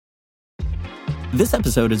This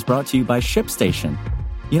episode is brought to you by ShipStation.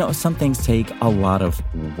 You know, some things take a lot of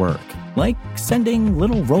work, like sending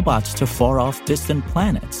little robots to far-off distant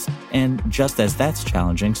planets. And just as that's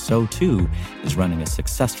challenging, so too is running a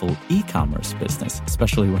successful e-commerce business,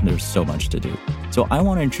 especially when there's so much to do. So I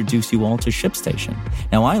want to introduce you all to ShipStation.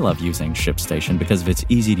 Now, I love using ShipStation because of its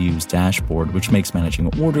easy-to-use dashboard, which makes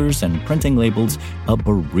managing orders and printing labels a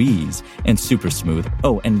breeze and super smooth.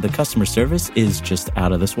 Oh, and the customer service is just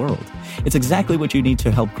out of this world. It's exactly what you need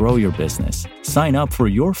to help grow your business. Sign up for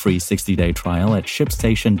your free 60-day trial at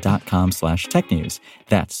shipstation.com/technews.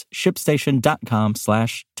 That's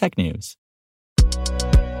shipstation.com/technews.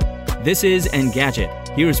 This is Engadget.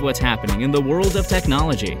 Here's what's happening in the world of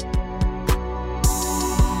technology.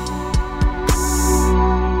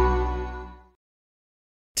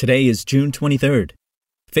 Today is June 23rd.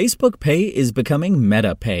 Facebook Pay is becoming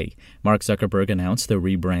Meta Pay. Mark Zuckerberg announced the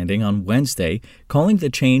rebranding on Wednesday, calling the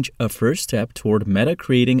change a first step toward Meta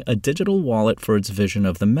creating a digital wallet for its vision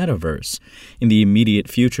of the metaverse. In the immediate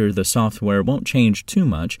future, the software won't change too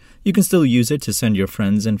much. You can still use it to send your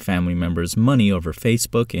friends and family members money over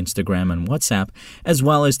Facebook, Instagram, and WhatsApp, as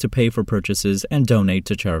well as to pay for purchases and donate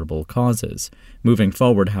to charitable causes. Moving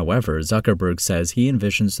forward, however, Zuckerberg says he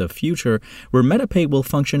envisions a future where MetaPay will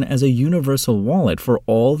function as a universal wallet for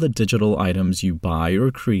all the digital items you buy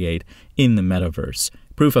or create in the metaverse.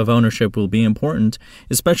 Proof of ownership will be important,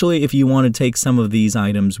 especially if you want to take some of these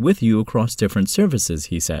items with you across different services,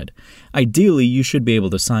 he said. Ideally, you should be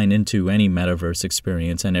able to sign into any metaverse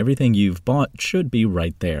experience and everything you've bought should be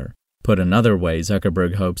right there. Put another way,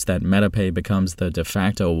 Zuckerberg hopes that MetaPay becomes the de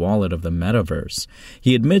facto wallet of the metaverse.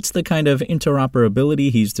 He admits the kind of interoperability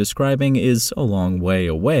he's describing is a long way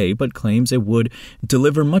away, but claims it would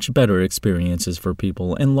deliver much better experiences for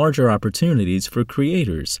people and larger opportunities for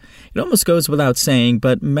creators. It almost goes without saying,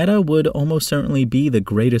 but Meta would almost certainly be the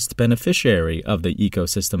greatest beneficiary of the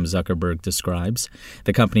ecosystem Zuckerberg describes.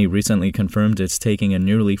 The company recently confirmed it's taking a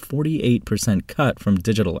nearly 48% cut from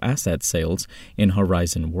digital asset sales in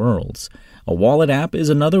Horizon Worlds. A wallet app is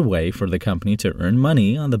another way for the company to earn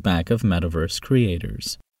money on the back of metaverse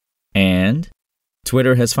creators. And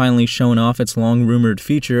Twitter has finally shown off its long-rumored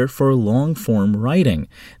feature for long-form writing.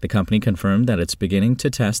 The company confirmed that it's beginning to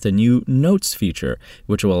test a new Notes feature,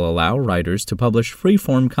 which will allow writers to publish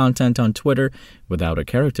free-form content on Twitter without a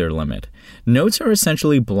character limit. Notes are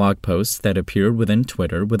essentially blog posts that appear within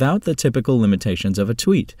Twitter without the typical limitations of a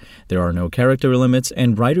tweet. There are no character limits,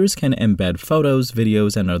 and writers can embed photos,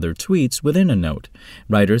 videos, and other tweets within a note.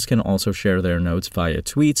 Writers can also share their notes via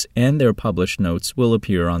tweets, and their published notes will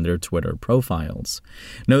appear on their Twitter profiles.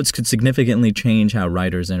 Notes could significantly change how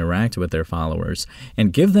writers interact with their followers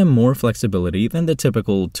and give them more flexibility than the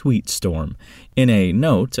typical tweet storm. In a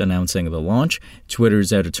note announcing the launch,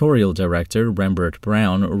 Twitter's editorial director, Rembert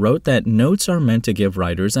Brown, wrote that notes are meant to give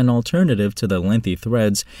writers an alternative to the lengthy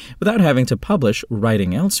threads without having to publish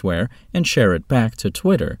writing elsewhere and share it back to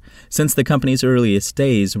Twitter. Since the company's earliest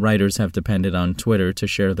days, writers have depended on Twitter to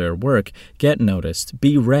share their work, get noticed,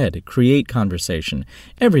 be read, create conversation,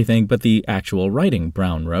 everything but the actual writing,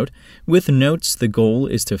 Brown wrote. With Notes, the goal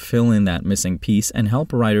is to fill in that missing piece and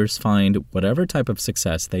help writers find whatever type of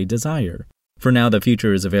success they desire. For now, the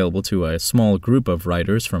feature is available to a small group of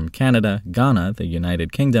writers from Canada, Ghana, the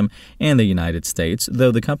United Kingdom, and the United States,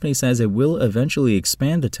 though the company says it will eventually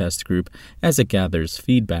expand the test group as it gathers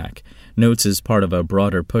feedback. Notes is part of a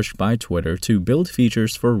broader push by Twitter to build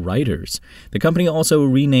features for writers. The company also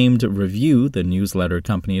renamed Review, the newsletter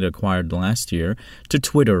company it acquired last year, to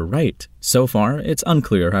Twitter Write. So far, it's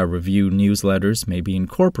unclear how Review newsletters may be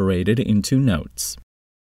incorporated into Notes.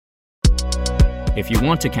 If you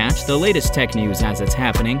want to catch the latest tech news as it's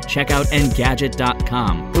happening, check out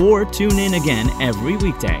Engadget.com or tune in again every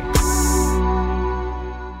weekday.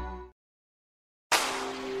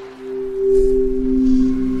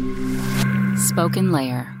 Spoken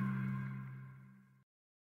Layer.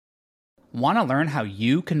 Want to learn how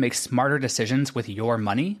you can make smarter decisions with your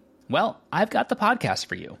money? Well, I've got the podcast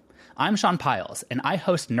for you. I'm Sean Piles, and I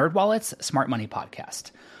host NerdWallet's Smart Money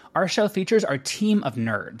Podcast. Our show features our team of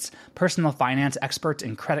nerds, personal finance experts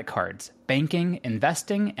in credit cards, banking,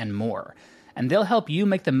 investing, and more. And they'll help you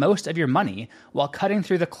make the most of your money while cutting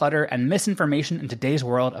through the clutter and misinformation in today's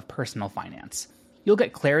world of personal finance. You'll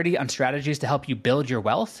get clarity on strategies to help you build your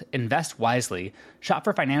wealth, invest wisely, shop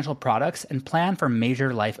for financial products, and plan for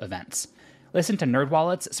major life events. Listen to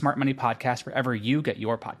NerdWallet's Smart Money Podcast wherever you get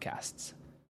your podcasts.